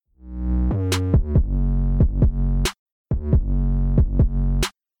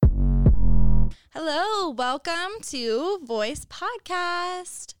Hello, welcome to Voice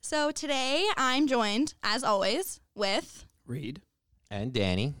Podcast. So today I'm joined, as always, with Reed and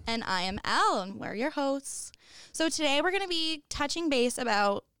Danny. And I am Elle, and we're your hosts. So today we're going to be touching base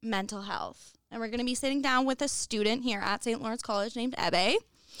about mental health. And we're going to be sitting down with a student here at St. Lawrence College named Ebe.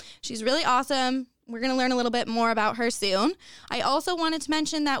 She's really awesome. We're going to learn a little bit more about her soon. I also wanted to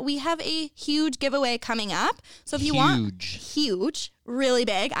mention that we have a huge giveaway coming up. So if you want huge, really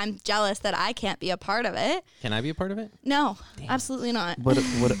big, I'm jealous that I can't be a part of it. Can I be a part of it? No, absolutely not.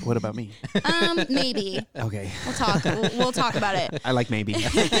 What about me? Maybe. Okay. We'll talk about it. I like maybe.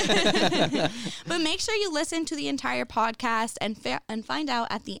 But make sure you listen to the entire podcast and find out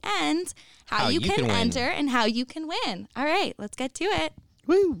at the end how you can enter and how you can win. All right, let's get to it.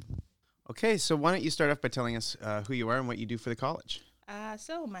 Woo! Okay, so why don't you start off by telling us who you are and what you do for the college?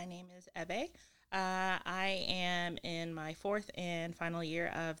 So my name is Ebe. I am in my fourth and final year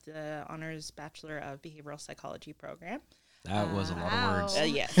of the Honors Bachelor of Behavioral Psychology program. That was a lot of words.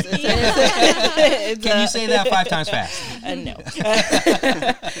 Yes. Can you say that 5 times fast? No.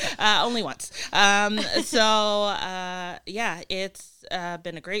 Only once. It's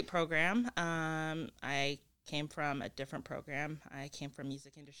been a great program. I came from a different program. I came from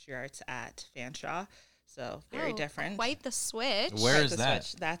Music Industry Arts at Fanshawe. So very different. Quite the switch. Where is that?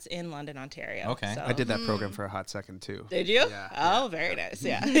 Switch. That's in London, Ontario. Okay. So. I did that program for a hot second too. Did you? Yeah. Oh, very nice.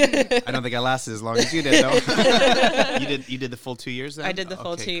 Yeah. I don't think I lasted as long as you did though. You did the full 2 years then? I did the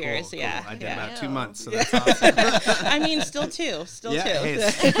full 2 years. Cool. Yeah. I did yeah. about 2 months, so that's awesome. I mean, still two. Yeah, two. hey,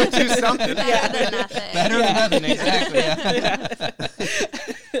 it's do something. Better than nothing. Better than nothing, exactly.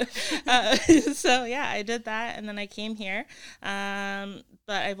 So yeah, I did that, and then I came here.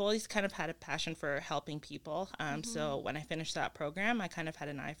 But I've always kind of had a passion for helping people. So when I finished that program, I kind of had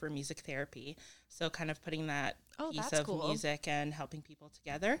an eye for music therapy. So kind of putting that piece of music and helping people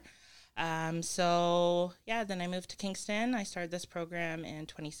together. Then I moved to Kingston. I started this program in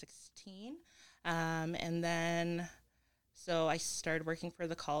 2016. So I started working for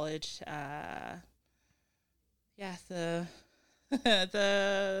the college. The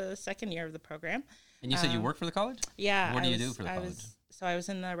second year of the program. And you said you work for the college? Yeah. What do you do for the college? I was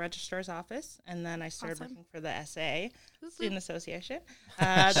in the registrar's office, and then I started working for the SA, Student Association.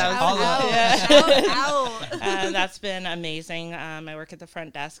 Shout out. That's been amazing. I work at the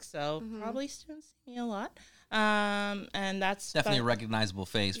front desk, so probably students see me a lot. And that's definitely a recognizable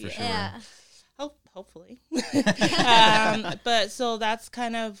face for sure. Yeah. Hopefully. But so that's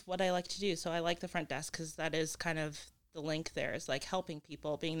kind of what I like to do. So I like the front desk because that is kind of the link there, is like helping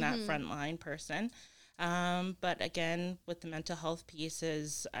people, being that frontline person. But again, with the mental health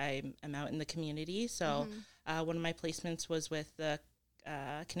pieces, I'm out in the community. So one of my placements was with the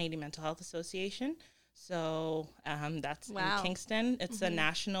Canadian Mental Health Association. So that's in Kingston. It's a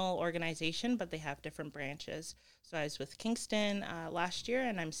national organization, but they have different branches. So I was with Kingston last year,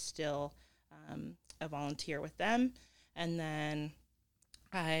 and I'm still a volunteer with them. And then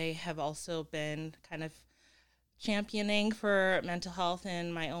I have also been kind of championing for mental health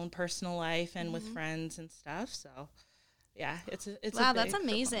in my own personal life and with friends and stuff. So yeah, it's that's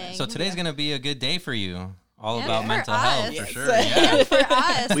amazing. So today's going to be a good day for you. All about mental health for sure. Yeah, for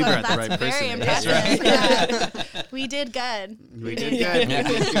us. We brought the that's right very person. impressive. That's Yeah. We did good. We did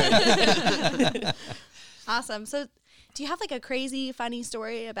good. Awesome. So do you have like a crazy funny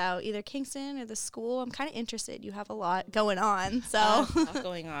story about either Kingston or the school? I'm kind of interested. You have a lot going on. So stuff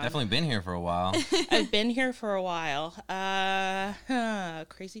going on. Definitely been here for a while. I've been here for a while.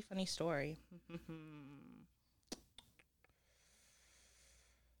 Crazy funny story.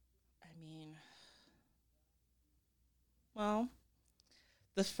 Well,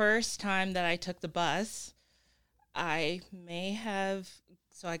 the first time that I took the bus, I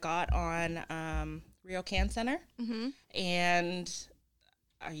got on Rio Can Center, and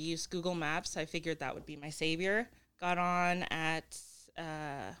I used Google Maps. I figured that would be my savior. Got on at, is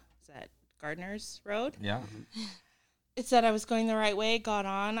that Gardner's Road? Yeah. It said I was going the right way, got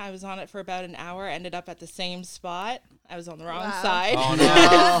on. I was on it for about an hour, ended up at the same spot. I was on the wrong side. Oh,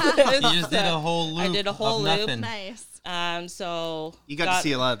 no. You just did a whole loop. I did a whole loop. Nothing. nice. So You got to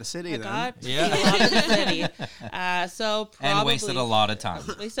see a lot of the city then. A lot of the city. So probably and wasted a lot of time.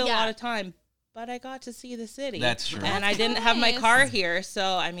 Wasted a lot of time, but I got to see the city. That's true. And I didn't have my car here,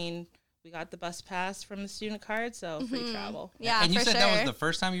 so I mean, we got the bus pass from the student card, so free travel. Yeah, and you for said sure. that was the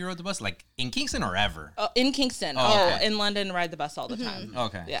first time you rode the bus, like in Kingston or ever? Oh, in Kingston. Okay. In London, ride the bus all the time.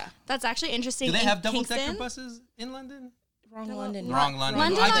 Okay. Yeah. That's actually interesting. Do they In have double-decker Kingston? buses in London? Wrong London. Wrong London.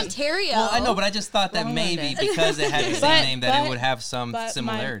 London, I just- Ontario. Well, I know, but I just thought that Wrong maybe London. because it had the same name that it would have some But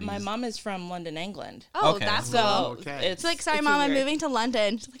similarities. my mom is from London, England. Oh, Okay. that's So cool. Okay. it's It's like, sorry, it's Mom, I'm weird. moving to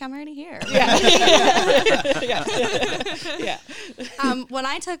London. She's like, I'm already here. Yeah. yeah. When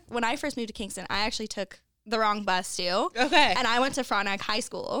I first moved to Kingston, I actually took the wrong bus too. Okay. And I went to Frontenac High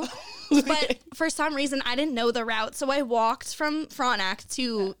School. But for some reason, I didn't know the route. So I walked from Frontenac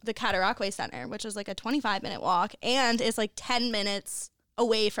to the Cataraqui Center, which was like a 25-minute walk. And it's like 10 minutes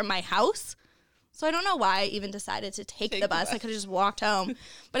away from my house. So I don't know why I even decided to take the bus. I could have just walked home.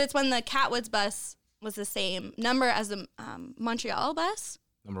 But it's when the Catwoods bus was the same number as the Montreal bus.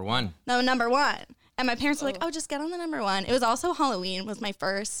 Number 1. No, number 1. And my parents were like, oh, just get on the number 1. It was also Halloween was my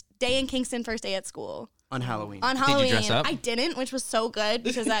first day in Kingston, first day at school. On Halloween. On you Halloween, dress up? I didn't, which was so good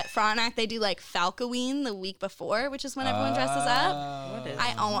because at Frontenac they do like Falcoween the week before, which is when everyone dresses up. What is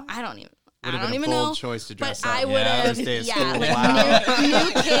I don't even. I Would've don't been a even bold know. choice to dress but up. I would Yeah, have, first day of yeah, school. like Wow.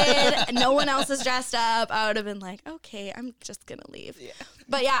 new kid, no one else is dressed up. I would have been like, okay, I'm just gonna leave.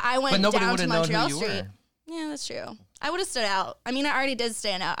 But yeah, I went But nobody down would to have known Montreal who you Street. were. Yeah, that's true. I would have stood out. I mean, I already did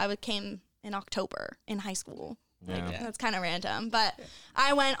stand out. Came in October in high school. Yeah. That's kind of random. But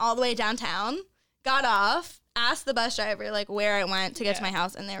I went all the way downtown, got off, asked the bus driver like where I went to get to my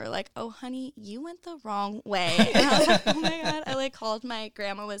house, and they were like, "Oh, honey, you went the wrong way." And I was like, "Oh my god!" I like called my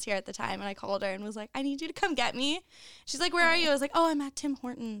grandma was here at the time, and I called her and was like, "I need you to come get me." She's like, "Where are you?" I was like, "Oh, I'm at Tim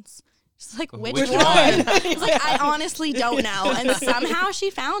Hortons." She's like, "Which Which one?" one? I was like, "I honestly don't know." And somehow she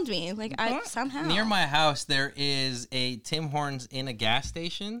found me. Like somehow Near my house, there is a Tim Hortons in a gas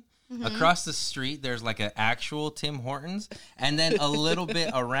station. Across the street, there's like an actual Tim Hortons. And then a little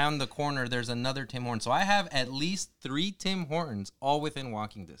bit around the corner, there's another Tim Hortons. So I have at least 3 Tim Hortons all within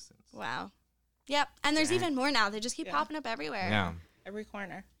walking distance. Wow. Yep. And there's even more now. They just keep popping up everywhere. Yeah. Every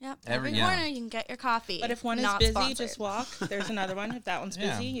corner. Yep. Every- Every yeah. corner you can get your coffee. But if one is Not busy, sponsored. just walk. There's another one. If that one's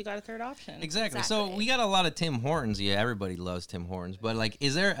Yeah. busy, you got a third option. Exactly. So Exactly. we got a lot of Tim Hortons. Yeah, everybody loves Tim Hortons. But like,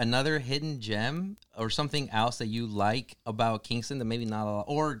 is there another hidden gem or something else that you like about Kingston that maybe not a lot,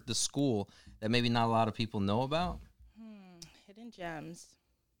 or the school that maybe not a lot of people know about? Hidden gems.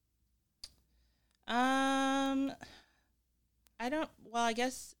 I don't. Well, I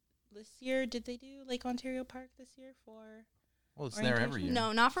guess this year did they do Lake Ontario Park this year for Well, it's there every Orientation? year.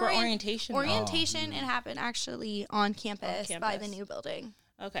 No, not for, for orientation? Orientation, it happened actually on campus, by the campus. new building.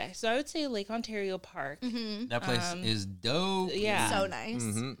 Okay, so I would say Lake Ontario Park. Mm-hmm. That place is dope. yeah. So nice.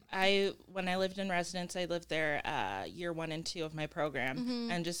 Mhm. When I lived in residence, I lived there year 1 and 2 of my program,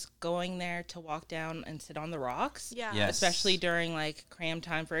 Mm-hmm. and just going there to walk down and sit on the rocks. Yeah. Yes. Especially during like cram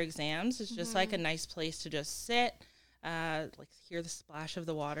time for exams, it's just like a nice place to just sit, like hear the splash of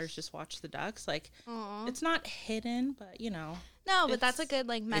the waters, just watch the ducks. Like Aw. it's not hidden, but you know, No, but that's a it's- good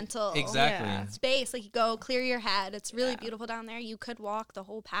like mental Exactly. Yeah. space. Like you go clear your head. It's really beautiful down there. You could walk the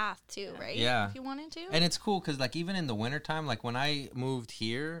whole path too, right? Yeah. If you wanted to. And it's cool because like even in the wintertime, like when I moved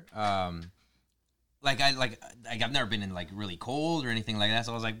here, like I've never been in like really cold or anything like that.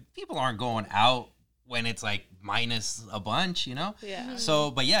 So I was like, people aren't going out when it's like minus a bunch, you know? yeah.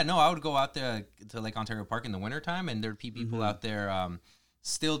 So, but yeah, no, I would go out there to Lake Ontario Park in the wintertime and there'd be people out there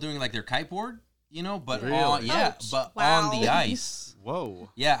still doing like their kiteboard, you know, but Really? on, yeah, Oh, but wow. on the ice. Whoa.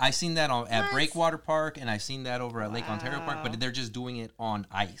 Yeah, I seen that at What? Breakwater Park and I seen that over at Lake Ontario Park, Wow. but they're just doing it on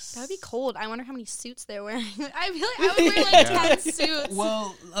ice. That would be cold. I wonder how many suits they're wearing. I feel like I would wear like 10 suits.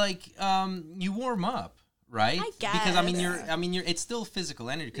 Well, like you warm up, right? I Because I mean guess. you're it's still physical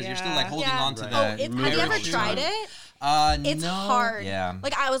energy because you're still like Yeah. holding Yeah. on to Right. the. Oh, have you ever Marriage. tried it? It's no. hard. Yeah.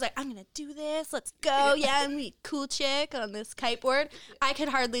 Like I was like, I'm gonna do this. Let's go. Yeah, I'm be cool chick on this kiteboard. I could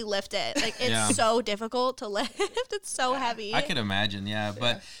hardly lift it. Like it's Yeah. so difficult to lift. It's so heavy. I could imagine, yeah.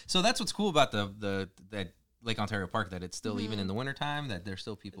 But so that's what's cool about the that Lake Ontario Park, that it's still even in the wintertime, that there's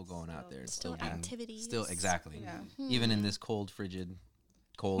still people going out there and Still doing activities. Still exactly. Yeah. Even in this cold, frigid,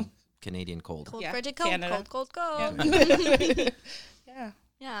 cold Canadian cold. Cold, Yeah, frigid, cold, Canada. cold. Yeah.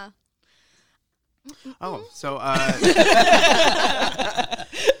 Yeah. Oh, so,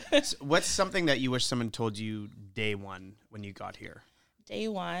 so what's something that you wish someone told you day one when you got here? Day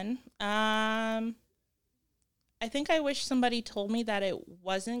 1. I think I wish somebody told me that it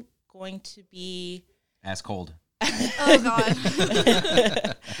wasn't going to be. As cold. Oh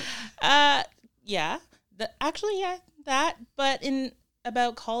God. Yeah. Yeah, that. But in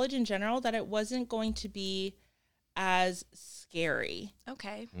about college in general, that it wasn't going to be as scary.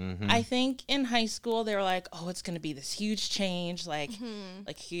 Okay. Mm-hmm. I think in high school they were like, "Oh, it's going to be this huge change, like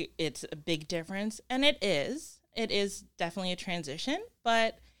it's a big difference," and it is. It is definitely a transition,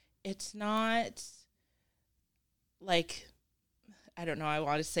 but it's not like I don't know, I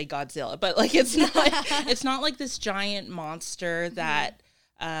want to say Godzilla, but like it's not like this giant monster that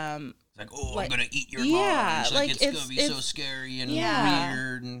It's like, oh, like, I'm gonna eat your yeah, lunch. like, It's gonna be so scary and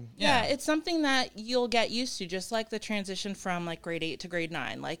weird. And yeah, it's something that you'll get used to, just like the transition from like grade 8 to grade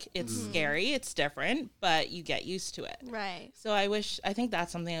 9. Like it's scary, it's different, but you get used to it. Right. So I think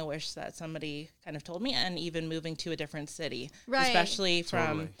that's something I wish that somebody kind of told me, and even moving to a different city, Right. especially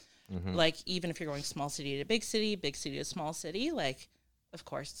from Totally. like, even if you're going small city to big city to small city, like, of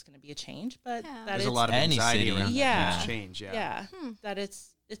course it's going to be a change, but Yeah. that There's it's, a lot of Any anxiety city. around Yeah. that change. Yeah. that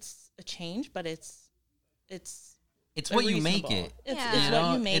it's a change, but it's what you make reasonable. it. It's, Yeah. it's You what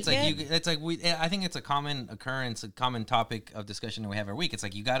know, you make it's like it. it's like I think it's a common occurrence, a common topic of discussion that we have every week. It's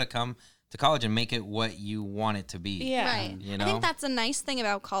like you got to come to college and make it what you want it to be. Yeah. Right. You I know? think that's a nice thing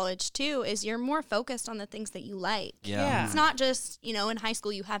about college too, is you're more focused on the things that you like. Yeah. It's not just, in high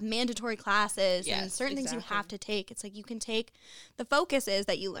school you have mandatory classes and Yes, certain things you exactly. have to take. It's like you can take the focuses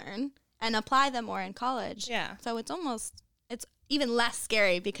that you learn and apply them more in college. Yeah. So it's even less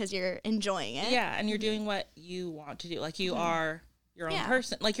scary because you're enjoying it. Yeah, and you're doing what you want to do. Like you are your own Yeah.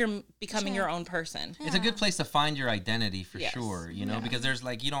 person. Like you're becoming Sure. your own person. It's a good place to find your identity for Yes. sure, because there's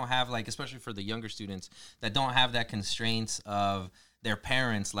like, you don't have like, especially for the younger students that don't have that constraints of their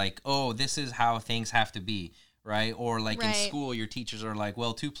parents, like, oh, this is how things have to be, right? Or like in Right. school, your teachers are like,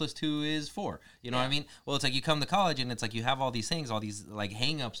 well, 2 + 2 is 4. You know what I mean? Well, it's like you come to college and it's like you have all these things, all these like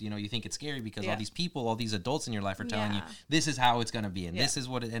hang-ups, you think it's scary because all Yeah. these people, all these adults in your life are telling you Yeah. this is how it's going to be and Yeah. this is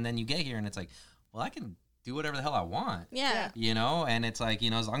what and then you get here and it's like, well, I can do whatever the hell I want. Yeah. And it's like,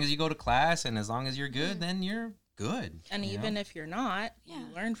 as long as you go to class and as long as you're good, then you're good. And even if you're not, Yeah. you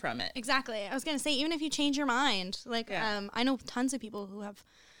learn from it. Exactly. I was going to say, even if you change your mind, like, Yeah. I know tons of people who have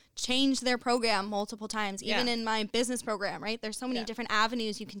changed their program multiple times, even Yeah. in my business program, right? There's so many Yeah. different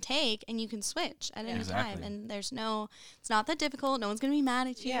avenues you can take and you can switch at any Exactly. time. And it's not that difficult. No one's going to be mad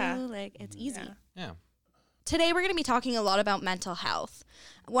at you. Yeah. Like, it's easy. Yeah. Yeah. Today, we're going to be talking a lot about mental health.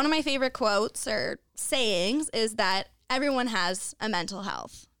 One of my favorite quotes or sayings is that everyone has a mental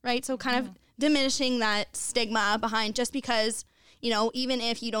health, right? So kind of diminishing that stigma behind just because, even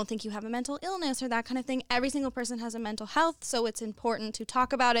if you don't think you have a mental illness or that kind of thing, every single person has a mental health. So it's important to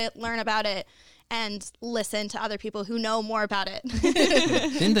talk about it, learn about it, and listen to other people who know more about it.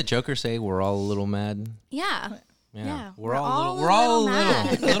 Didn't the Joker say we're all a little mad? Yeah. Yeah, We're all a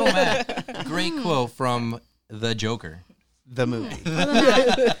little mad. Great quote from the Joker. The movie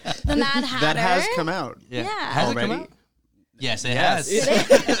The Mad Hatter. that has come out. Yeah. Has it Already? come out? Yes, it Yes. has.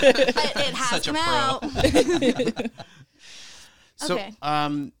 It has Such a come pro. out. So,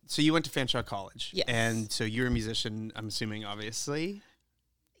 Okay. so you went to Fanshawe College, Yes. and so you're a musician. I'm assuming, obviously.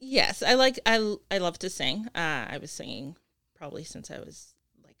 Yes, I love to sing. I was singing probably since I was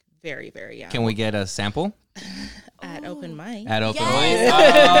like very, very young. Can we get a sample At open mic. at open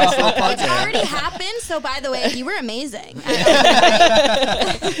Yes. mic? It's already happened. So, by the way, you were amazing.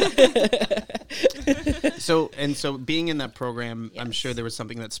 So being in that program, I'm Yes. sure there was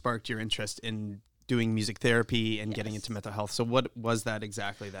something that sparked your interest in doing music therapy and getting into mental health. So what was that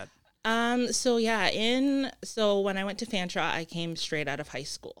exactly? That So when I went to Fanshawe, I came straight out of high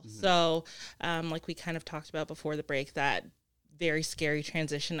school. So, like we kind of talked about before the break, that very scary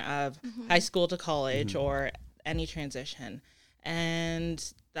transition of high school to college or any transition. And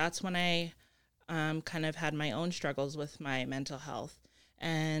that's when I kind of had my own struggles with my mental health.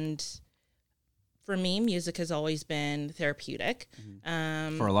 And for me, music has always been therapeutic.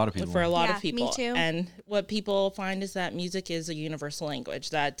 For a lot of people. For a lot Yeah, of me people. too. And what people find is that music is a universal language.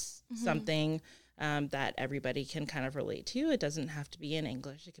 That's something that everybody can kind of relate to. It doesn't have to be in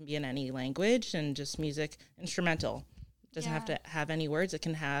English. It can be in any language, and just music, instrumental. It doesn't have to have any words. It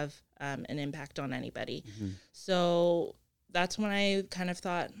can have an impact on anybody. So that's when I kind of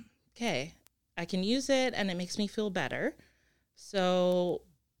thought, okay, I can use it and it makes me feel better. So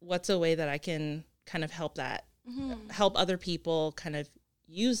what's a way that I can kind of help other people kind of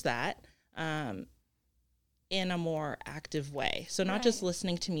use that in a more active way. So not just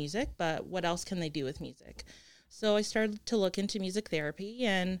listening to music, but what else can they do with music? So I started to look into music therapy,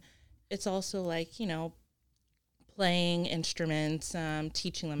 and it's also like, playing instruments,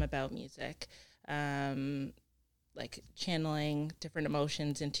 teaching them about music, like channeling different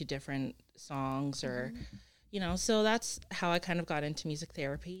emotions into different songs or, so that's how I kind of got into music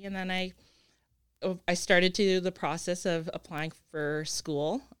therapy. And then I started to do the process of applying for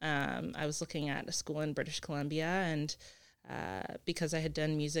school. I was looking at a school in British Columbia, and because I had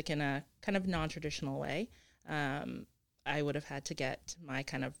done music in a kind of non-traditional way, I would have had to get my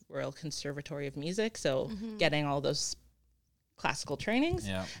kind of Royal Conservatory of Music. So getting all those classical trainings.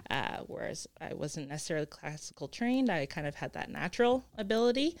 Yeah. Whereas I wasn't necessarily classical trained. I kind of had that natural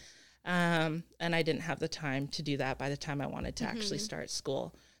ability. And I didn't have the time to do that by the time I wanted to actually start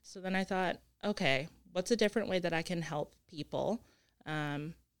school. So then I thought, okay, what's a different way that I can help people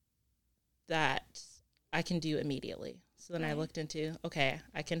that I can do immediately? So then I looked into, okay,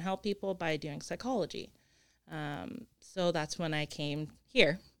 I can help people by doing psychology. So that's when I came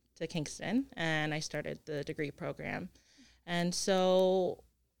here to Kingston and I started the degree program. And so,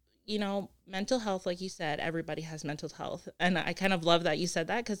 you know, mental health, like you said, everybody has mental health. And I kind of love that you said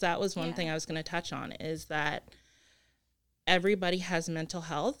that, because that was one thing I was going to touch on, is that everybody has mental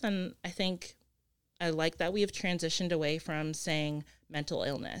health. And I think I like that we have transitioned away from saying mental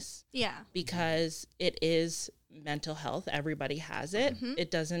illness. Yeah. Because it is mental health. Everybody has it. It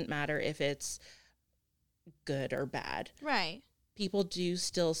doesn't matter if it's good or bad. Right. People do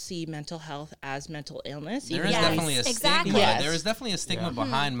still see mental health as mental illness. There is Yes, definitely a exactly. stigma. Yes. There is definitely a stigma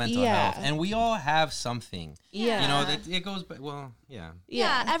behind mental health, and we all have something. Yeah. You know, it goes. Well, yeah.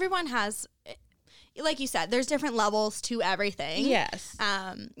 Yeah. Everyone has, like you said, there's different levels to everything. Yes.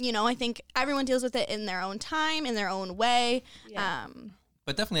 You know, I think everyone deals with it in their own time, in their own way. Yeah.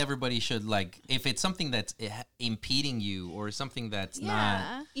 But definitely everybody should, like, if it's something that's impeding you or something that's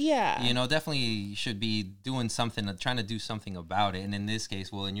not, Yeah. you know, definitely should be doing something, trying to do something about it. And in this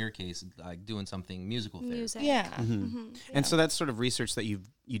case, well, in your case, like doing something musical therapy. Music. Yeah. And so that's sort of research that you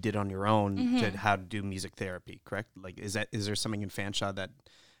did on your own to how to do music therapy, correct? Like, is there something in Fanshawe that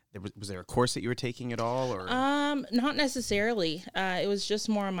was there a course that you were taking at all, or? Not necessarily. It was just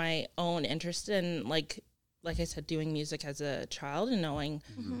more my own interest in, like I said, doing music as a child and knowing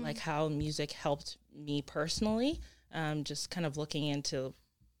like how music helped me personally. Just kind of looking into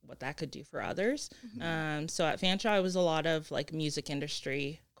what that could do for others. So at Fanshawe, it was a lot of like music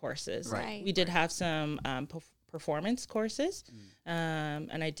industry courses. Right. We did have some performance courses,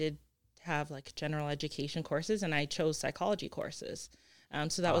 and I did have like general education courses, and I chose psychology courses.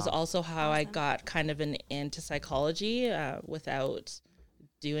 So that was also how I got kind of into psychology without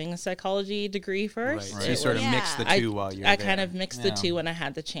doing a psychology degree first. Right. So you sort of mixed the two while you're I there. kind of mixed the two when I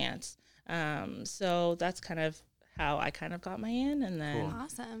had the chance. So that's kind of how I kind of got my in, and then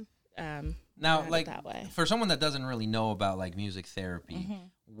Awesome. Now, got it like, that way. for someone that doesn't really know about like music therapy,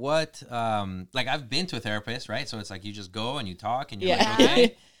 what, like, I've been to a therapist, right? So it's like you just go and you talk and you're Yeah. like,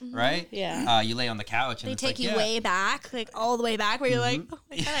 okay, right? Yeah. You lay on the couch and They it's take like, you yeah. way back, like all the way back, where you're like, oh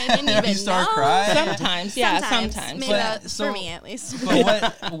my God, I didn't even You start know. crying. Sometimes, yeah, sometimes. Maybe But- that's so- for me at least.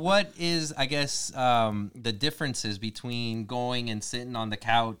 But what is, I guess, the differences between going and sitting on the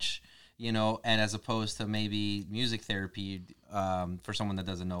couch, you know, and as opposed to maybe music therapy, for someone that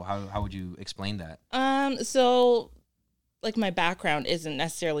doesn't know? How would you explain that? So like my background isn't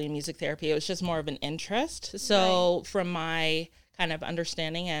necessarily in music therapy. It was just more of an interest. So from my kind of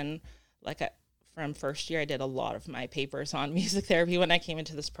understanding and from first year, I did a lot of my papers on music therapy when I came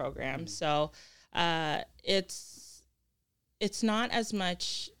into this program. So it's not as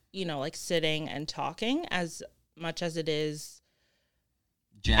much, you know, like sitting and talking as much as it is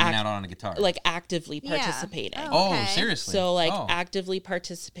Jamming out on a guitar. like actively Yeah. participating. Oh, Okay. seriously? So like Oh. actively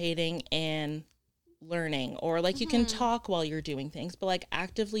participating in learning, or like you can talk while you're doing things, but like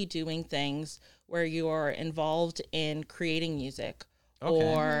actively doing things where you're involved in creating music Okay.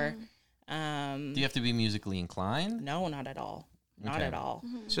 or Do you have to be musically inclined? no, not at all. Not Okay. at all.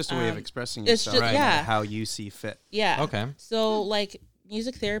 It's just a way of expressing it's yourself, just- right? yeah. How you see fit. Yeah. Okay. So like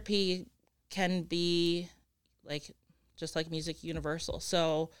music therapy can be like just like music universal.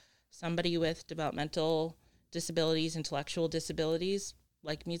 So somebody with developmental disabilities, intellectual disabilities,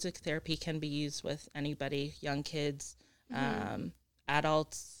 like music therapy can be used with anybody, young kids,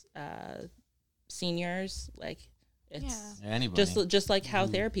 adults, seniors, like it's Anybody. just like how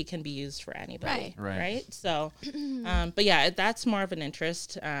therapy can be used for anybody. Right. Right. So, but yeah, that's more of an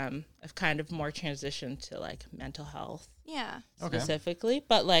interest. I've kind of more transitioned to like mental health Yeah. Okay. specifically,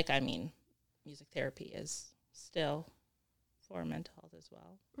 but like, I mean, music therapy is still for mental health as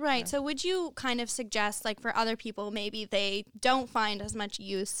well. Right. So would you kind of suggest, like, for other people, maybe they don't find as much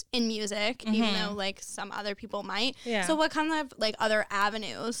use in music, even though, like, some other people might? Yeah. So what kind of, like, other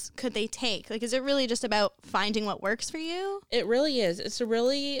avenues could they take? Like, is it really just about finding what works for you? It really is. It's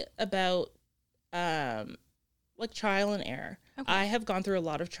really about like trial and error. Okay. I have gone through a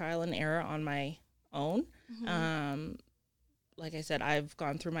lot of trial and error on my own. Like I said, I've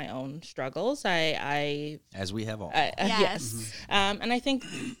gone through my own struggles. I As we have all. yes. And I think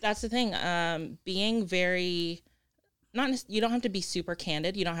that's the thing. Being very, you don't have to be super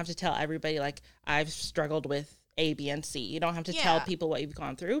candid. You don't have to tell everybody like I've struggled with A, B, and C. You don't have to tell Yeah. people what you've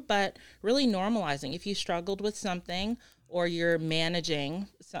gone through, but really normalizing if you struggled with something or you're managing,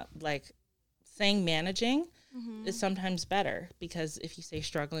 like saying managing is sometimes better, because if you say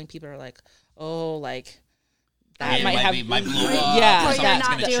struggling, people are like, oh, like that might blow up. Yeah, or you're something's not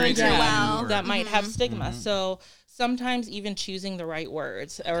gonna doing trigger too you, well. or- That might have stigma. So sometimes even choosing the right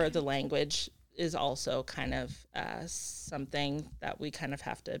words or the language is also kind of something that we kind of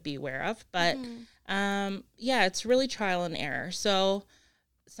have to be aware of. But yeah, it's really trial and error. So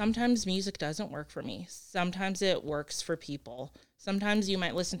sometimes music doesn't work for me. Sometimes it works for people. Sometimes you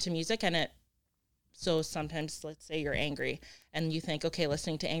might listen to music and so sometimes, let's say you're angry and you think, okay,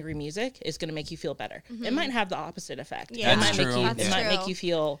 listening to angry music is going to make you feel better. It might have the opposite effect. Yeah. It might That's make true. you, That's it might true. make you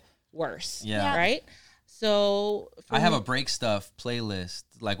feel worse. Yeah. Right? So for I have me- a break stuff playlist.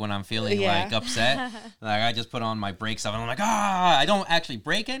 Like when I'm feeling Yeah. like upset, like I just put on my break stuff and I'm like, I don't actually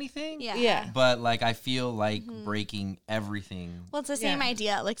break anything. Yeah. Yeah. But like I feel like breaking everything. Well, it's the same Yeah.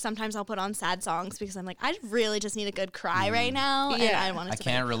 idea. Like sometimes I'll put on sad songs because I'm like, I really just need a good cry right now, and Yeah. I want it I to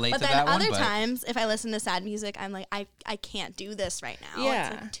can't break. relate But to then that one, other but- times, if I listen to sad music, I'm like, I can't do this right now.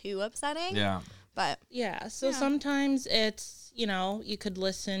 Yeah. It's like too upsetting. Yeah. But Yeah. So Yeah. sometimes it's, you could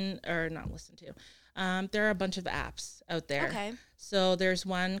listen or not listen to. There are a bunch of apps out there. okay. So there's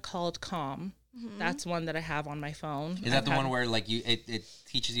one called Calm. That's one that I have on my phone. Is that the one where like it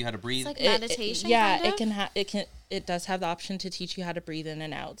teaches you how to breathe? It's like meditation. yeah, kind of? it does have the option to teach you how to breathe in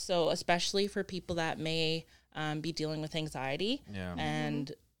and out. So especially for people that may be dealing with anxiety Yeah.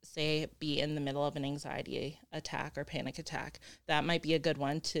 and say be in the middle of an anxiety attack or panic attack, that might be a good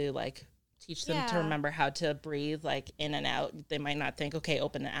one to like teach them to Yeah. remember how to breathe like in and out. They might not think, okay,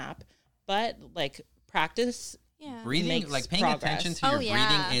 open the app, but like practice. Yeah. Breathing, makes like paying progress. attention to Oh, your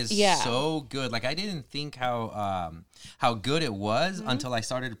yeah. breathing is Yeah. so good. Like I didn't think how good it was until I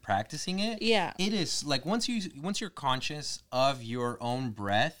started practicing it. Yeah. It is like once you're conscious of your own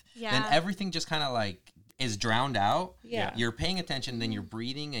breath, then Yeah. everything just kind of like is drowned out. Yeah. You're paying attention, then you're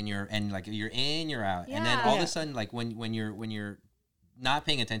breathing and you're in, you're out. And then Yeah. all of Yeah. a sudden like when you're not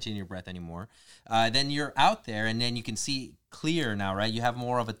paying attention to your breath anymore, then you're out there and then you can see clear now, right? You have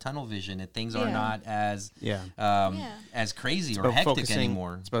more of a tunnel vision and things are Yeah. not as Yeah. as crazy or About hectic focusing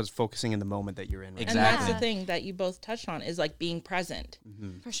anymore. It's about focusing in the moment that you're in. Right? And that's Exactly. the thing that you both touched on is like being present.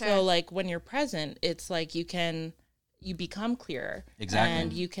 For sure. So like when you're present, it's like you become clearer. Exactly.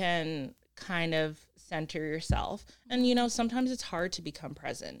 And you can kind of center yourself. And sometimes it's hard to become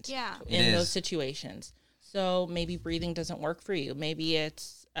present. Yeah. It In is. those situations. So maybe breathing doesn't work for you. Maybe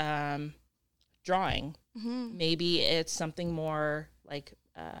it's drawing. Maybe it's something more like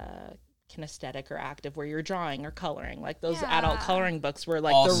kinesthetic or active where you're drawing or coloring. Like those adult Yeah. coloring books were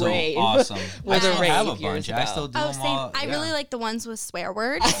like Also the rave. awesome. Were I the still have a rave years bunch. I ago. still do Oh, them same. all. I yeah. really like the ones with swear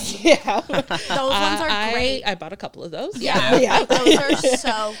words. Yeah. Those ones are great. I bought a couple of those. Yeah. Yeah. Those are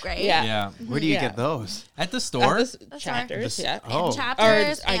so great. Yeah. Yeah. Where do you Yeah. get those? At the store. Chapters. The- Yeah. Oh. Or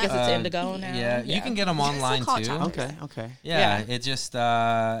Chapters. I guess and- it's Indigo now. Yeah, you can get them online called too. chapters. Okay. Yeah, Yeah. it just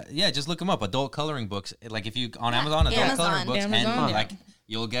just look them up. Adult coloring books. Like if you on Amazon, adult Amazon. coloring books, Amazon, and yeah. like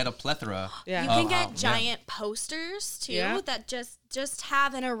you'll get a plethora. Yeah. You of can get how- giant posters too Yeah. that just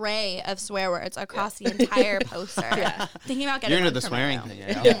have an array of swear words across the entire poster. Thinking about getting You're into one the for swearing my room. thing.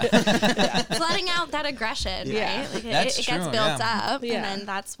 Yeah. It's letting out that aggression, Yeah. right? Like That's it gets true, built yeah. up, Yeah. and then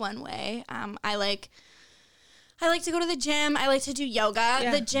that's one way. I like to go to the gym. I like to do yoga.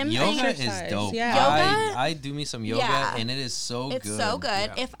 Yeah. The gym Yoga thing. is Exercise, dope. yeah. Yoga? I do me some yoga, Yeah. and it is so It's good. so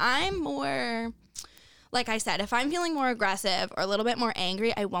good. Yeah. If I'm more, like I said, if I'm feeling more aggressive or a little bit more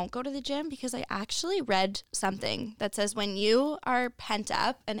angry, I won't go to the gym because I actually read something that says when you are pent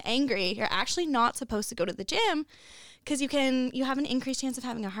up and angry, you're actually not supposed to go to the gym because you have an increased chance of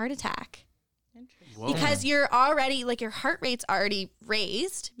having a heart attack. Whoa. Because you're already, like, your heart rate's already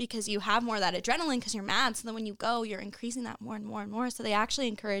raised because you have more of that adrenaline because you're mad. So then when you go, you're increasing that more and more and more. So they actually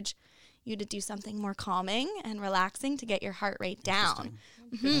encourage you to do something more calming and relaxing to get your heart rate down.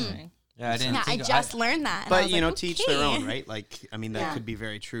 Interesting. Yeah, I didn't. Yeah, I think just learned that. and I But was you know, like, to each their okay. own, right? Like, I mean, that Yeah. could be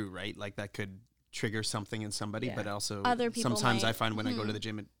very true, right? Like that could trigger something in somebody, Yeah. but also Other people sometimes might. I find when I go to the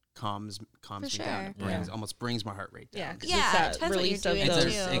gym, it calms me sure. down. It Yeah. almost brings my heart rate down. Yeah, 'cause Yeah, it's it that depends what release you're of doing, those, too.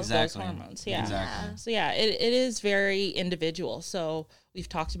 those Exactly. hormones. Yeah. Exactly. Yeah. So yeah, it is very individual. So we've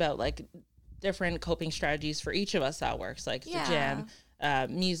talked about like different coping strategies for each of us that works, like Yeah. the gym.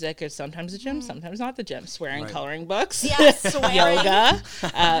 Music is sometimes the gym, sometimes not the gym. Swearing, Right. coloring books, Yeah, swearing.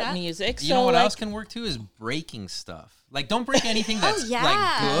 yoga, music. You so know what like, else can work too is breaking stuff. Like, don't break anything that's yeah.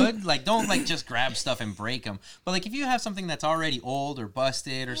 like good. Like, don't like just grab stuff and break them. But like, if you have something that's already old or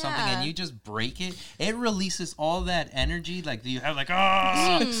busted or something, Yeah. and you just break it, it releases all that energy. Like, you have like,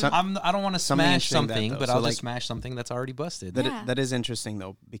 I don't want to Something smash interesting that, something, though. but So, I'll like- just smash something that's already busted. That Yeah. that is interesting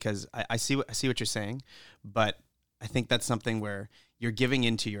though, because I see what you're saying, but I think that's something where you're giving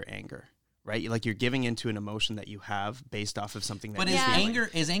into your anger, right? Like you're giving into an emotion that you have based off of something that But you're feeling.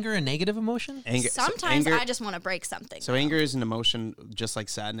 is anger a negative emotion? Sometimes anger, I just want to break something. So anger is an emotion just like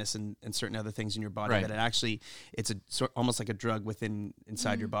sadness and certain other things in your body Right. that it's almost like a drug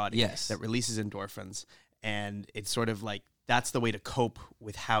inside your body Yes. that releases endorphins. And it's sort of like that's the way to cope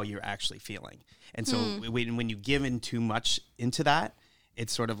with how you're actually feeling. And so when you give in too much into that,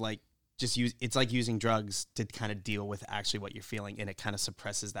 it's sort of like it's like using drugs to kind of deal with actually what you're feeling, and it kind of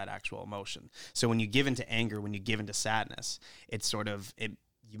suppresses that actual emotion. So when you give into anger, when you give into sadness, it's sort of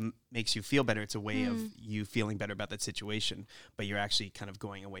makes you feel better. It's a way of you feeling better about that situation, but you're actually kind of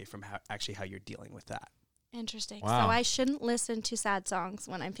going away from how you're dealing with that. Interesting. Wow. So I shouldn't listen to sad songs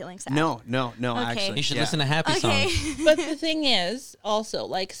when I'm feeling sad. No, Okay. actually. You should yeah. listen to happy Okay. songs. But the thing is, also,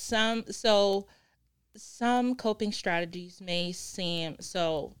 like some coping strategies may seem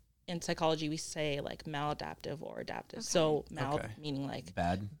so. In psychology, we say like maladaptive or adaptive. Okay. So mal Okay. meaning like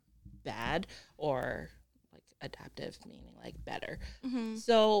Bad. or like adaptive meaning like better. Mm-hmm.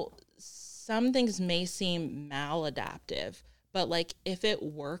 So some things may seem maladaptive, but like if it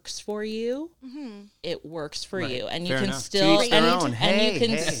works for you, Mm-hmm. it works for Right. you, and Fair you can enough. still To each their own. and Hey, you can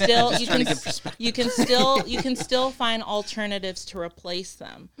hey. still Just you trying can to give perspective. you can still find alternatives to replace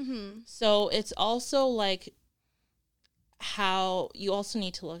them. Mm-hmm. So it's also like how you also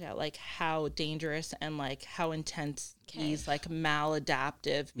need to look at like how dangerous and like how intense these like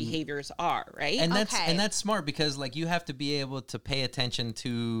maladaptive behaviors are, right? And Okay. that's smart because like you have to be able to pay attention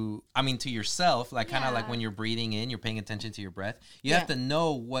to yourself, like kind of like Yeah. when you're breathing in, you're paying attention to your breath. You have to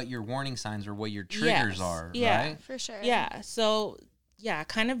know what your warning signs or what your triggers Yes. are, Yeah. right? For sure. Yeah. So, yeah,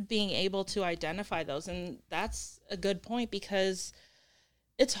 kind of being able to identify those. And that's a good point because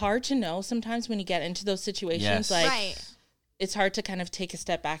it's hard to know sometimes when you get into those situations. Yes. Like, Right. it's hard to kind of take a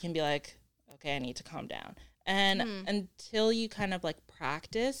step back and be like, okay, I need to calm down. And until you kind of like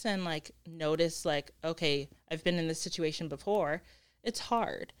practice and like notice, like, okay, I've been in this situation before, it's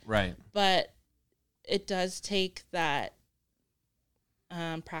hard. Right. But it does take that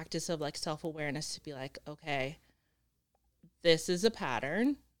practice of like self-awareness to be like, okay, this is a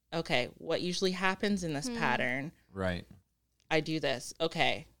pattern. Okay, what usually happens in this pattern? Right. I do this.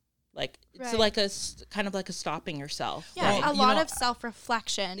 Okay. Like it's Right. like kind of like a stopping yourself. Yeah, Well, a you lot know, of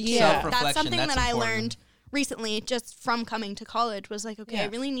self-reflection. too. Yeah. Self-reflection, That's something that's that I important. learned recently just from coming to college was like, okay, I Yeah.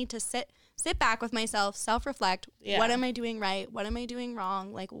 really need to sit back with myself, self-reflect. Yeah. What am I doing right? What am I doing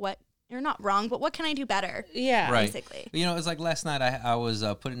wrong? Like what, you're not wrong, but what can I do better? Yeah. Right. Basically. You know, it's like last night I was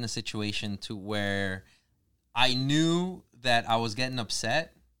put in a situation to where I knew that I was getting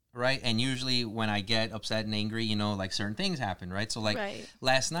upset, right? And usually when I get upset and angry, you know, like certain things happen, right? So like Right.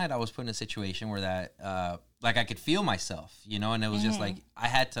 last night I was put in a situation where that like I could feel myself, you know, and it was just like I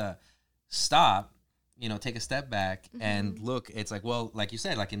had to stop, you know, take a step back and look. It's like, well, like you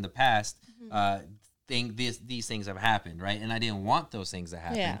said, like in the past, these things have happened, right? And I didn't want those things to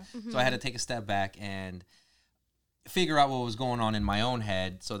happen. Yeah. So I had to take a step back and figure out what was going on in my own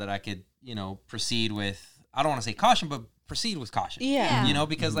head so that I could, you know, proceed with, I don't want to say caution, but proceed with caution. Yeah. You know,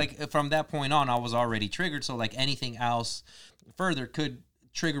 because like from that point on, I was already triggered. So like anything else further could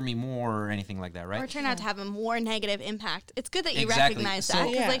trigger me more or anything like that, Or right? turn out to have a more negative impact. It's good that you Exactly. recognize So- that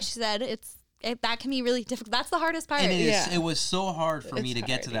because, Yeah. like she said, that can be really difficult. That's the hardest part. And Yeah. it was so hard for me It's to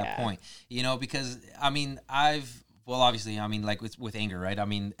get to hard, that yeah. point, you know, because I mean, obviously, I mean, like with anger, right? I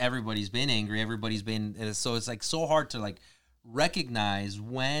mean, everybody's been angry. Everybody's been, so it's like so hard to like recognize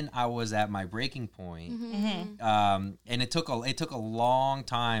when I was at my breaking point. And it took a long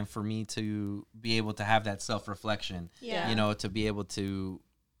time for me to be able to have that self-reflection, Yeah. you know, to be able to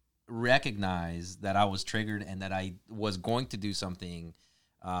recognize that I was triggered and that I was going to do something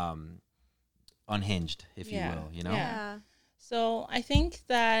unhinged, if Yeah. you will, you know? Yeah. So I think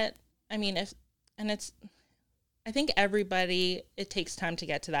that, I mean, I think everybody, it takes time to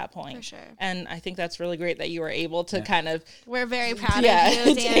get to that point. For sure. And I think that's really great that you were able to kind of, We're very proud yeah, of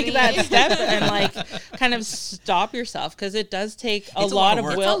you, Danny. take that step and like kind of stop yourself because it does take a It's a lot lot of of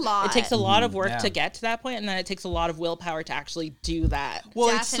work. will. It's a lot. It takes a lot of work Yeah. to get to that point, and then it takes a lot of willpower to actually do that.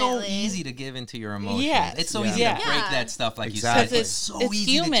 Well, it's so Definitely. easy to give into your emotions. Yes. It's so Yeah. easy Yeah. to break Yeah. that stuff, like Exactly. you said. It's It's- so it's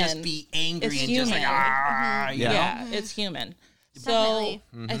easy to just human. be angry It's and just like, human. you know? Yeah, it's human. So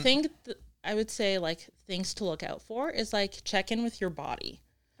Definitely. I think I would say like things to look out for is like check in with your body.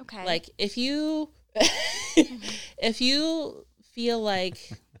 Okay. Like if you if you feel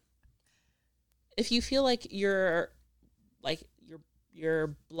like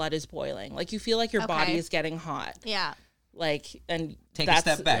your blood is boiling, like you feel like your body Okay. is getting hot, yeah. like, and Take a that's,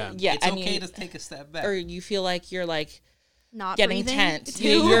 step back. Yeah, It's I okay mean, to take a step back. or you feel like you're like not getting breathing tense.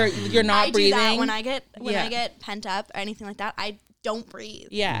 too. You're not I breathing. do that when I Yeah. get pent up or anything like that. I don't breathe.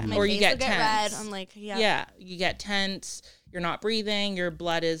 Yeah, My or face you get will tense. red. I'm like, Yeah, you get tense. You're not breathing. Your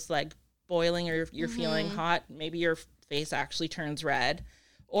blood is like boiling, or you're feeling hot. Maybe your face actually turns red,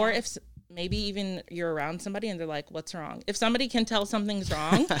 or if maybe even you're around somebody and they're like, "What's wrong?" If somebody can tell something's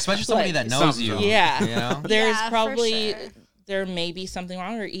wrong, Especially somebody like, that knows you. Yeah. You know? there's Yeah, for probably sure. there may be something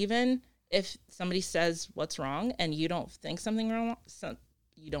wrong, or even if somebody says what's wrong and you don't think something wrong,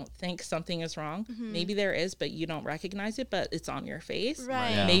 you don't think something is wrong. Maybe there is, but you don't recognize it, but it's on your face.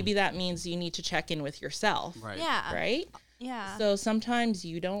 right. Yeah. Maybe that means you need to check in with yourself. Right. Yeah. Right? Yeah. So sometimes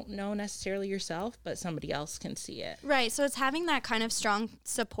you don't know necessarily yourself, but somebody else can see it. Right. So it's having that kind of strong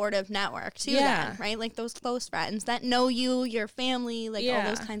supportive network too, Yeah. then, right? Like those close friends that know you, your family, like all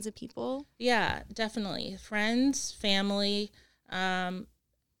those Yeah. kinds of people. Yeah, definitely. Friends, family.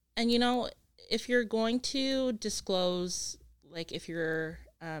 And, you know, if you're going to disclose, like if you're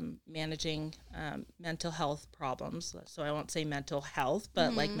managing mental health problems, so I won't say mental health,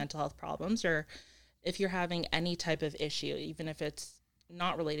 but like mental health problems, or if you're having any type of issue, even if it's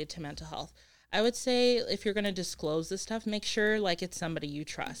not related to mental health, I would say if you're going to disclose this stuff, make sure like it's somebody you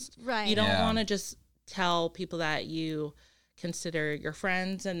trust. Right. You don't Yeah. want to just tell people that you consider your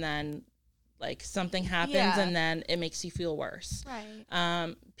friends and then like something happens Yeah. and then it makes you feel worse.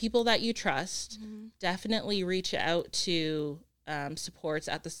 Right. People that you trust, definitely reach out to supports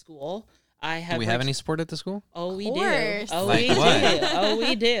at the school. I have Do we have any support at the school? Oh, we Of do. course. Oh, Like we what? do. Oh,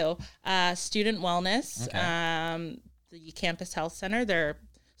 we do. Student wellness. Okay. The campus health center. Their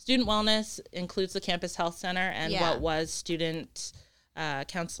student wellness includes the campus health center and Yeah. what was student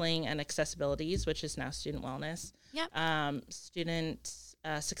counseling and accessibilities, which is now student wellness. Yep. Student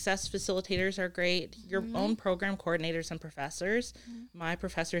success facilitators are great. Your own program coordinators and professors. My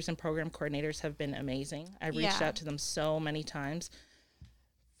professors and program coordinators have been amazing. I reached Yeah. out to them so many times.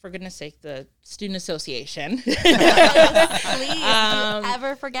 For goodness sake, the student association. Please, don't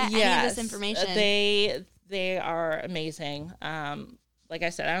ever forget any of Yes, this information. They are amazing. Like I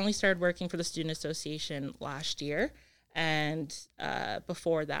said, I only started working for the student association last year, and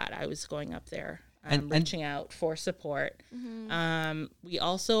before that, I was going up there And- reaching out for support. We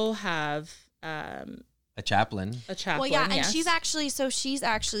also have A chaplain. a chaplain. well, yeah, and yes. she's actually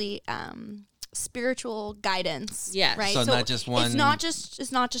spiritual guidance. Yes. Right. So not just one- It's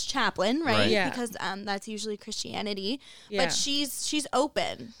not just chaplain, right? Right. Yeah. Because that's usually Christianity. Yeah. But she's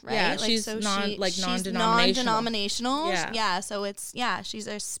open, right? Yeah, she's she's non-denominational. non-denominational. Yeah. Yeah. So she's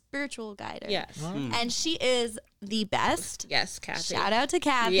a spiritual guider. Yes. And she is the best. Yes, Kathy. Shout out to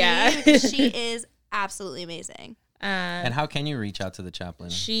Kathy. Yeah. She is absolutely amazing. And how can you reach out to the chaplain?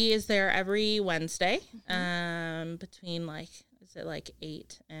 She is there every Wednesday, between is it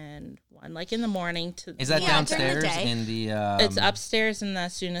 8 and 1, like in the morning to. Is that Yeah, during the downstairs day. in the? It's upstairs in the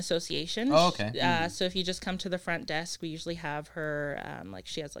student association. Oh, okay. So if you just come to the front desk, we usually have her,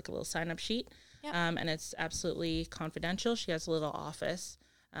 she has a little sign-up sheet, Yep. and it's absolutely confidential. She has a little office,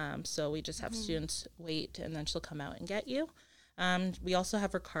 so we just have students wait, and then she'll come out and get you. We also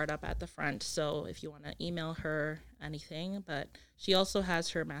have her card up at the front, so if you want to email her anything, but she also has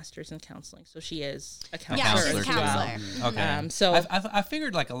her master's in counseling, so she is a counselor, Yeah, she's counselor a as well. counselor. Okay. So I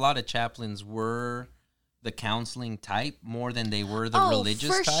figured a lot of chaplains were the counseling type more than they were the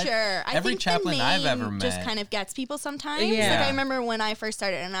religious for type. sure. I Every think chaplain the I've name ever met just kind of gets people sometimes. Yeah. Like I remember when I first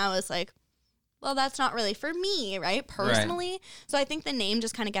started, and I was like, "Well, that's not really for me, right? Personally." So I think the name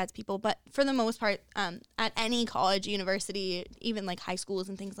just kind of gets people. But for the most part, at any college, university, even like high schools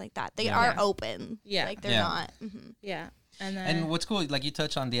and things like that, they are open. Yeah. Like they're Yeah. not. yeah, and then And what's cool, you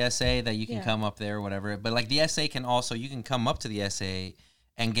touch on the essay that you can Yeah. come up there or whatever, but the essay can also, you can come up to the essay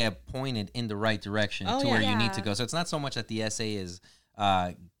and get pointed in the right direction Oh, to yeah. where you need Yeah. to go. So it's not so much that the essay is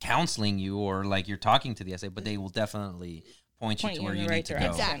counseling you or you're talking to the essay, but they will definitely point you to where in you the need right to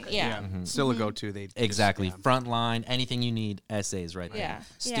direction. go. Exactly. Yeah. Still a go-to. They Exactly. Yeah. Frontline, anything you need, essays right there. Yeah.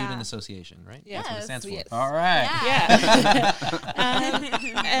 Student Yeah. Association, right? Yes. That's what it stands for. Yes. All right. Yeah.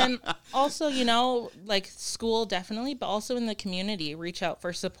 And also, school definitely, but also in the community, reach out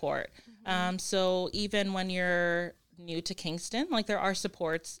for support. So even when you're new to Kingston, there are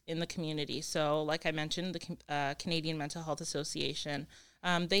supports in the community. So like I mentioned, the Canadian Mental Health Association,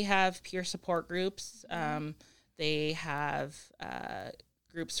 they have peer support groups. They have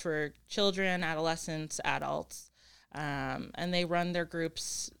groups for children, adolescents, adults, and they run their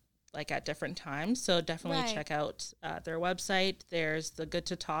groups at different times. So definitely Right. check out their website. There's the Good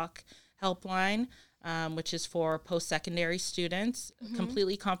to Talk helpline, which is for post-secondary students,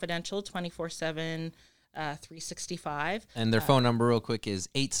 completely confidential, 24/7 365. And their phone number real quick is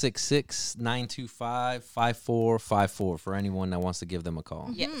 866-925-5454 for anyone that wants to give them a call.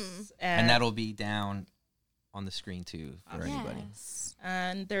 Yes. And that'll be down on the screen too for anybody. Yes.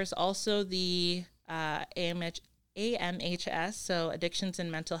 And there's also the AMHS, so Addictions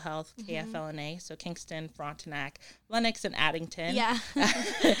and Mental Health, KFLNA, so Kingston, Frontenac, Lennox, and Addington. Yeah.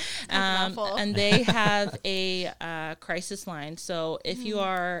 And they have a crisis line. So if you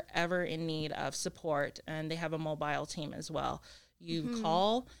are ever in need of support, and they have a mobile team as well, you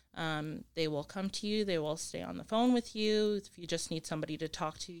call, they will come to you, they will stay on the phone with you. If you just need somebody to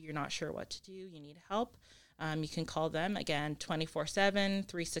talk to, you're not sure what to do, you need help, you can call them, again, 24/7,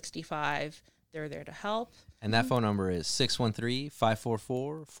 365. They're there to help. And that phone number is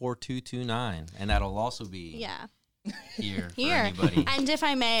 613-544-4229. And that'll also be here for anybody. And if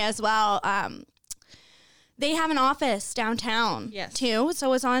I may as well, they have an office downtown too.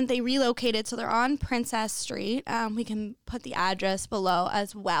 So they relocated. So they're on Princess Street. We can put the address below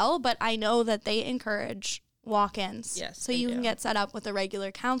as well. But I know that they encourage walk-ins. Yes, so they you do. can get set up with a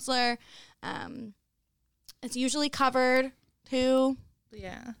regular counselor. It's usually covered too.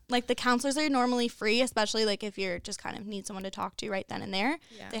 Yeah. Like the counselors are normally free, especially like if you're just kind of need someone to talk to right then and there.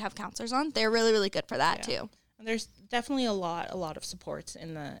 Yeah. They have counselors on. They're really, really good for that too. And there's definitely a lot of supports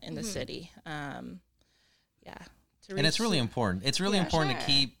in the city. And it's really important. It's really important to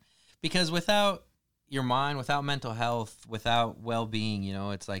keep, because without your mind, without mental health, without well-being,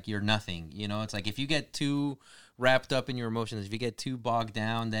 it's like you're nothing. It's like if you get too wrapped up in your emotions, if you get too bogged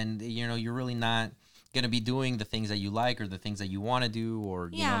down, then you're really not going to be doing the things that you like or the things that you want to do, or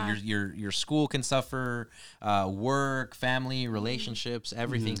your school can suffer, work, family, relationships,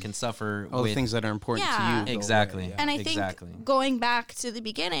 everything can suffer. All the things that are important to you. Exactly. Away, And I think going back to the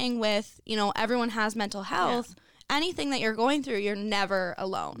beginning with, everyone has mental health, anything that you're going through, you're never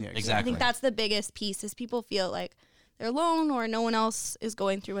alone. Yeah, exactly. I think that's the biggest piece is people feel like they're alone or no one else is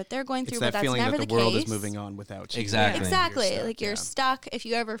going through what they're going through, It's but that that's feeling never that the the world case. is moving on without you. Exactly. Exactly. You're Like you're stuck, stuck. If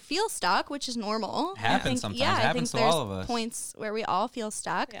you ever feel stuck, which is normal. Happens sometimes. Yeah, Happens to there's all of us. points where we all feel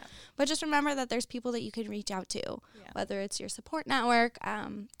stuck. Yeah. But just remember that there's people that you can reach out to, whether it's your support network,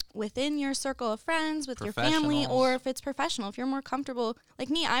 within your circle of friends, with your family, Professionals. or if it's professional. If you're more comfortable, like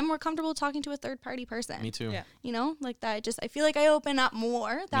me, I'm more comfortable talking to a third party person. Me too. Yeah. Like that. I feel like I open up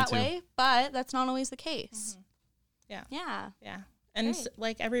more that too. way, but that's not always the case. Yeah. Yeah. Yeah. And Great.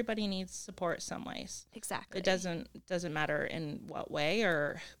 like everybody needs support some ways. Exactly. It doesn't matter in what way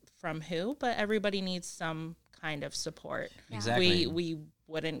or from who, but everybody needs some kind of support. Exactly. We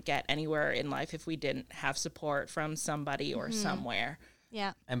wouldn't get anywhere in life if we didn't have support from somebody or somewhere.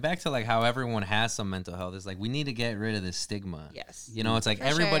 Yeah. And back to like how everyone has some mental health, it's like we need to get rid of this stigma. Yes. It's like For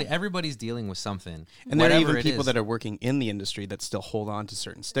everybody's dealing with something. And there are whatever even it people is. that are working in the industry that still hold on to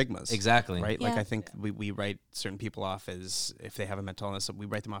certain stigmas. Exactly. Right? Yeah. Like I think we write certain people off as, if they have a mental illness, we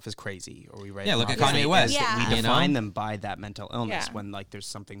write them off as crazy, or we write Yeah, them look off at as Kanye they- West. Yeah. We You know? define them by that mental illness Yeah. when like there's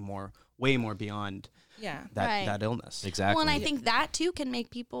something way more beyond Yeah. Right. that illness. Exactly. Well, and I think that too can make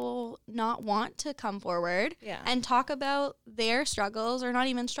people not want to come forward Yeah. and talk about their struggles, or not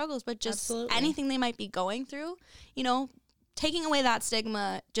even struggles, but just Absolutely. anything they might be going through. Taking away that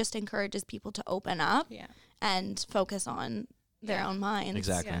stigma just encourages people to open up Yeah. and focus on their own minds.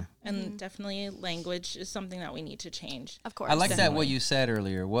 Exactly. Yeah. And definitely language is something that we need to change. Of course. I like that Definitely. what you said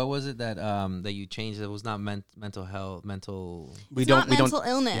earlier. What was it that that you changed? It was not mental health, It's not mental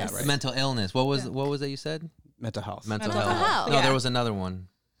illness. Yeah, right. mental illness. What was that you said? Mental health. Mental Mental health. health. No, Yeah. there was another one.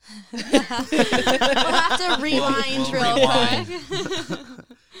 We'll have to rewind we'll real rewind. quick.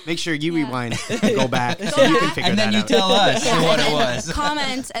 Make sure you rewind, go back, so you can figure And then that you out. tell us Yeah, what and it then was.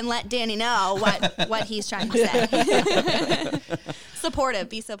 Comment and let Danny know what he's trying to say. Supportive.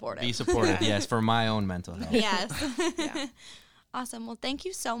 Be supportive. Be supportive, yes, for my own mental health. Yes. Awesome. Well, thank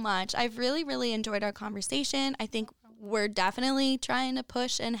you so much. I've really, really enjoyed our conversation. I think we're definitely trying to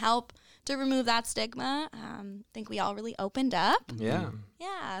push and help to remove that stigma. I think we all really opened up. Yeah.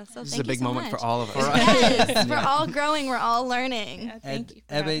 Yeah. So This is thank a big you so moment much. for all of us. Yes. We're all growing. We're all learning. Yeah, thank you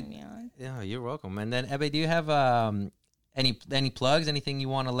for Ebbe- having me on. Yeah, you're welcome. And then, Ebbe, do you have any plugs? Anything you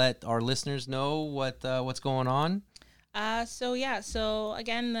want to let our listeners know what's going on? So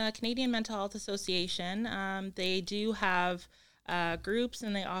again, the Canadian Mental Health Association, they do have groups,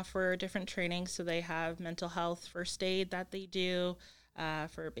 and they offer different trainings. So they have mental health first aid that they do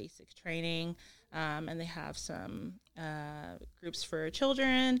for basic training, and they have some groups for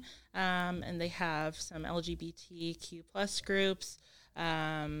children, and they have some LGBTQ plus groups.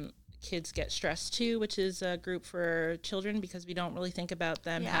 Kids Get Stressed Too, which is a group for children, because we don't really think about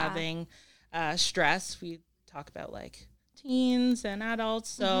them Yeah. having stress. We talk about like teens and adults.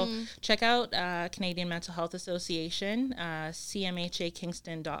 So check out Canadian Mental Health Association,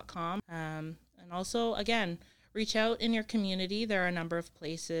 cmhakingston.com. And also, again, reach out in your community. There are a number of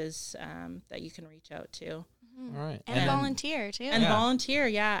places that you can reach out to. All right. And volunteer too. And volunteer,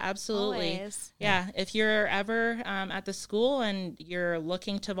 yeah, absolutely. Always. Yeah, if you're ever at the school and you're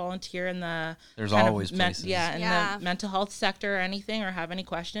looking to volunteer in the There's kind of always places. the mental health sector or anything, or have any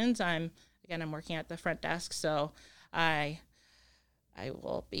questions, I'm working at the front desk, so I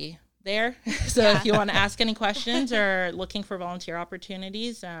will be there. So if you want to ask any questions or looking for volunteer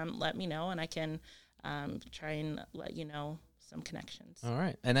opportunities, let me know, and I can try and let you know some connections. All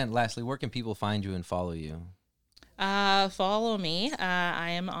right. And then lastly, where can people find you and follow you? Follow me. I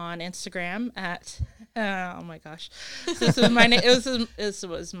am on Instagram at oh my gosh, this was my this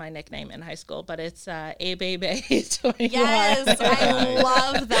was my nickname in high school, but it's ababe21. Yes, I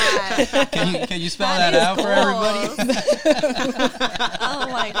love that. Can you spell that out for everybody? Oh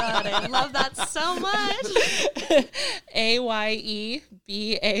my god, I love that so much. AYEBAYBAY.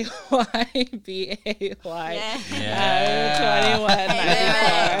 Yeah. 21.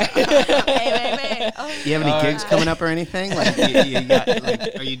 Hey, oh. You have any gigs coming up or anything? Like,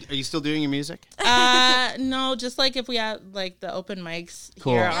 are you still doing your music? No, just like if we had like the open mics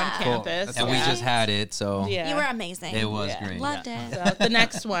Cool. here Yeah. on campus. That's And we just had it, so yeah. You were amazing. it was Yeah. great. Loved it. So the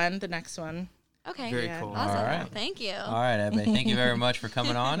next one. Okay. Very Yeah. cool. Awesome. All right. Thank you. All right, Ebbe. Thank you very much for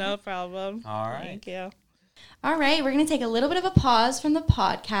coming on. No problem. All right. Thank you. All right, we're going to take a little bit of a pause from the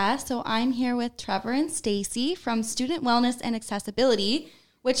podcast. So I'm here with Trevor and Stacy from Student Wellness and Accessibility,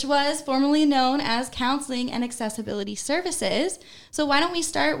 which was formerly known as Counseling and Accessibility Services. So why don't we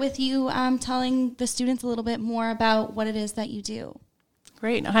start with you telling the students a little bit more about what it is that you do?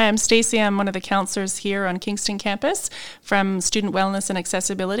 Great. Hi, I'm Stacy. I'm one of the counselors here on Kingston campus from Student Wellness and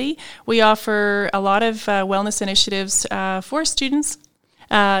Accessibility. We offer a lot of wellness initiatives for students,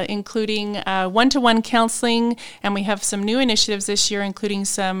 including one-to-one counseling, and we have some new initiatives this year, including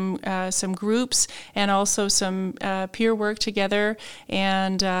some groups and also some peer work together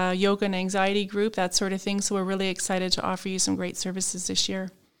and yoga and anxiety group, that sort of thing. So we're really excited to offer you some great services this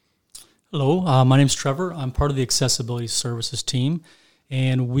year. Hello, my name is Trevor. I'm part of the Accessibility Services team,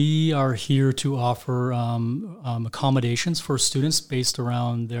 and we are here to offer accommodations for students based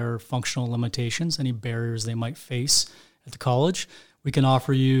around their functional limitations, any barriers they might face at the college. We can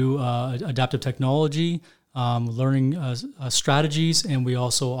offer you adaptive technology, learning strategies, and we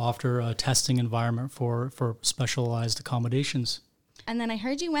also offer a testing environment for specialized accommodations. And then I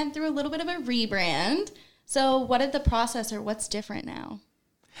heard you went through a little bit of a rebrand. So what did the process, or what's different now?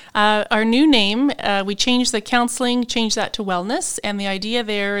 Our new name, we changed the counseling, changed that to wellness. And the idea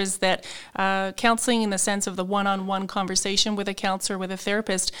there is that counseling in the sense of the one-on-one conversation with a counselor, with a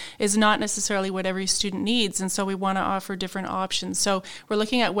therapist, is not necessarily what every student needs. And so we want to offer different options. So we're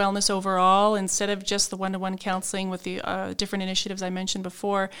looking at wellness overall instead of just the one-to-one counseling with the different initiatives I mentioned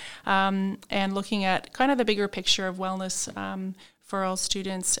before, and looking at kind of the bigger picture of wellness for all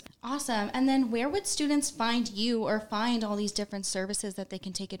students. Awesome. And then where would students find you or find all these different services that they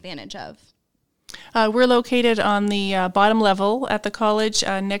can take advantage of? We're located on the bottom level at the college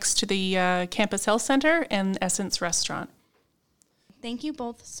next to the Campus Health Center and Essence Restaurant. Thank you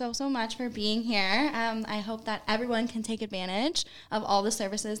both so much for being here. I hope that everyone can take advantage of all the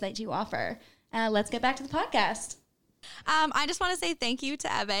services that you offer. Let's get back to the podcast. I just want to say thank you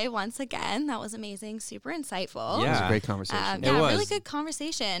to Ebbe once again. That was amazing, super insightful. It was Yeah. a great conversation. It was. Really good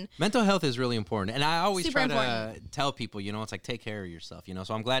conversation. Mental health is really important. And I always Super try important. to tell people, it's like, take care of yourself,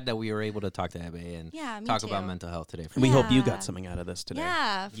 So I'm glad that we were able to talk to Ebbe and Yeah, me talk too. about mental health today. We hope you Yeah. got something out of this today.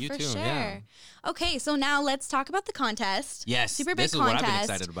 Yeah, You for too, sure. yeah. Okay, so now let's talk about the contest. Yes, super big this is contest. what I've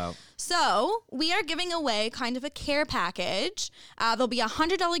been excited about. So we are giving away kind of a care package. There'll be a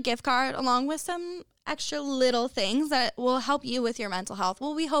 $100 gift card along with some extra little things that will help you with your mental health.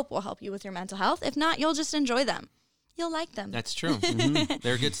 Well, we hope will help you with your mental health. If not, you'll just enjoy them. You'll like them. That's true.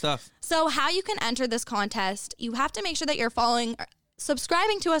 They're good stuff. So how you can enter this contest, you have to make sure that you're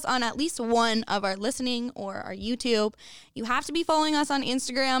subscribing to us on at least one of our listening or our YouTube. You have to be following us on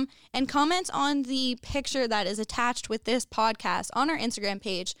Instagram and comment on the picture that is attached with this podcast on our Instagram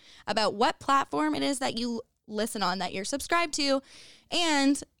page about what platform it is that you listen on, that you're subscribed to,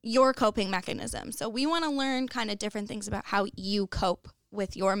 and your coping mechanism. So we want to learn kind of different things about how you cope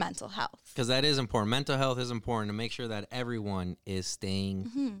with your mental health. Because that is important. Mental health is important to make sure that everyone is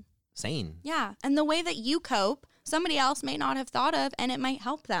staying sane. Yeah, and the way that you cope, somebody else may not have thought of, and it might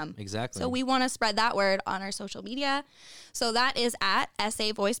help them. Exactly. So we want to spread that word on our social media. So that is at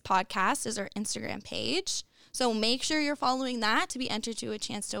SA Voice Podcast is our Instagram page. So make sure you're following that to be entered to a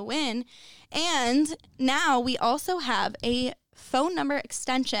chance to win. And now we also have a phone number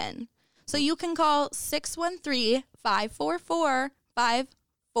extension. So you can call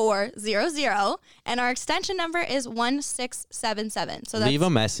 613-544-5400, and our extension number is 1677. So Leave a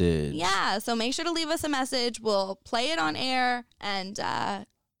message. Yeah, so make sure to leave us a message. We'll play it on air, and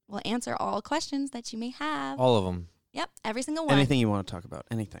we'll answer all questions that you may have. All of them. Yep, every single one. Anything you want to talk about.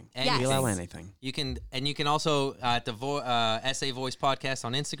 Anything. Yes. We allow anything. You can also at the SA Voice Podcast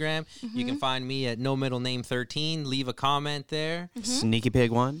on Instagram. You can find me at No Middle Name 13. Leave a comment there. Sneaky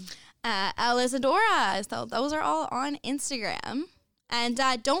Pig 1. Elizadora. So those are all on Instagram. And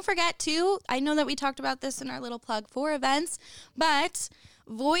don't forget, too, I know that we talked about this in our little plug for events, but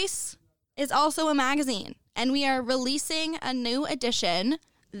Voice is also a magazine, and we are releasing a new edition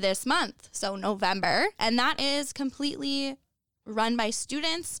this month, so November, and that is completely run by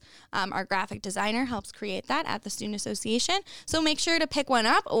students. Our graphic designer helps create that at the Student Association, so make sure to pick one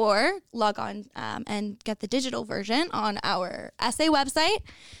up or log on and get the digital version on our SA website,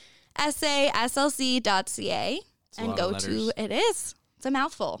 saslc.ca, and go to, it's a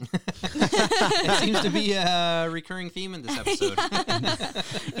mouthful. It seems to be a recurring theme in this episode.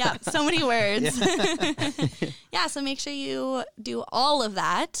 Yeah, so many words. Yeah, so make sure you do all of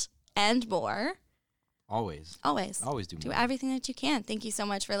that and more. Always do do more. everything that you can. Thank you so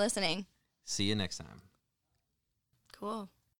much for listening. See you next time. Cool.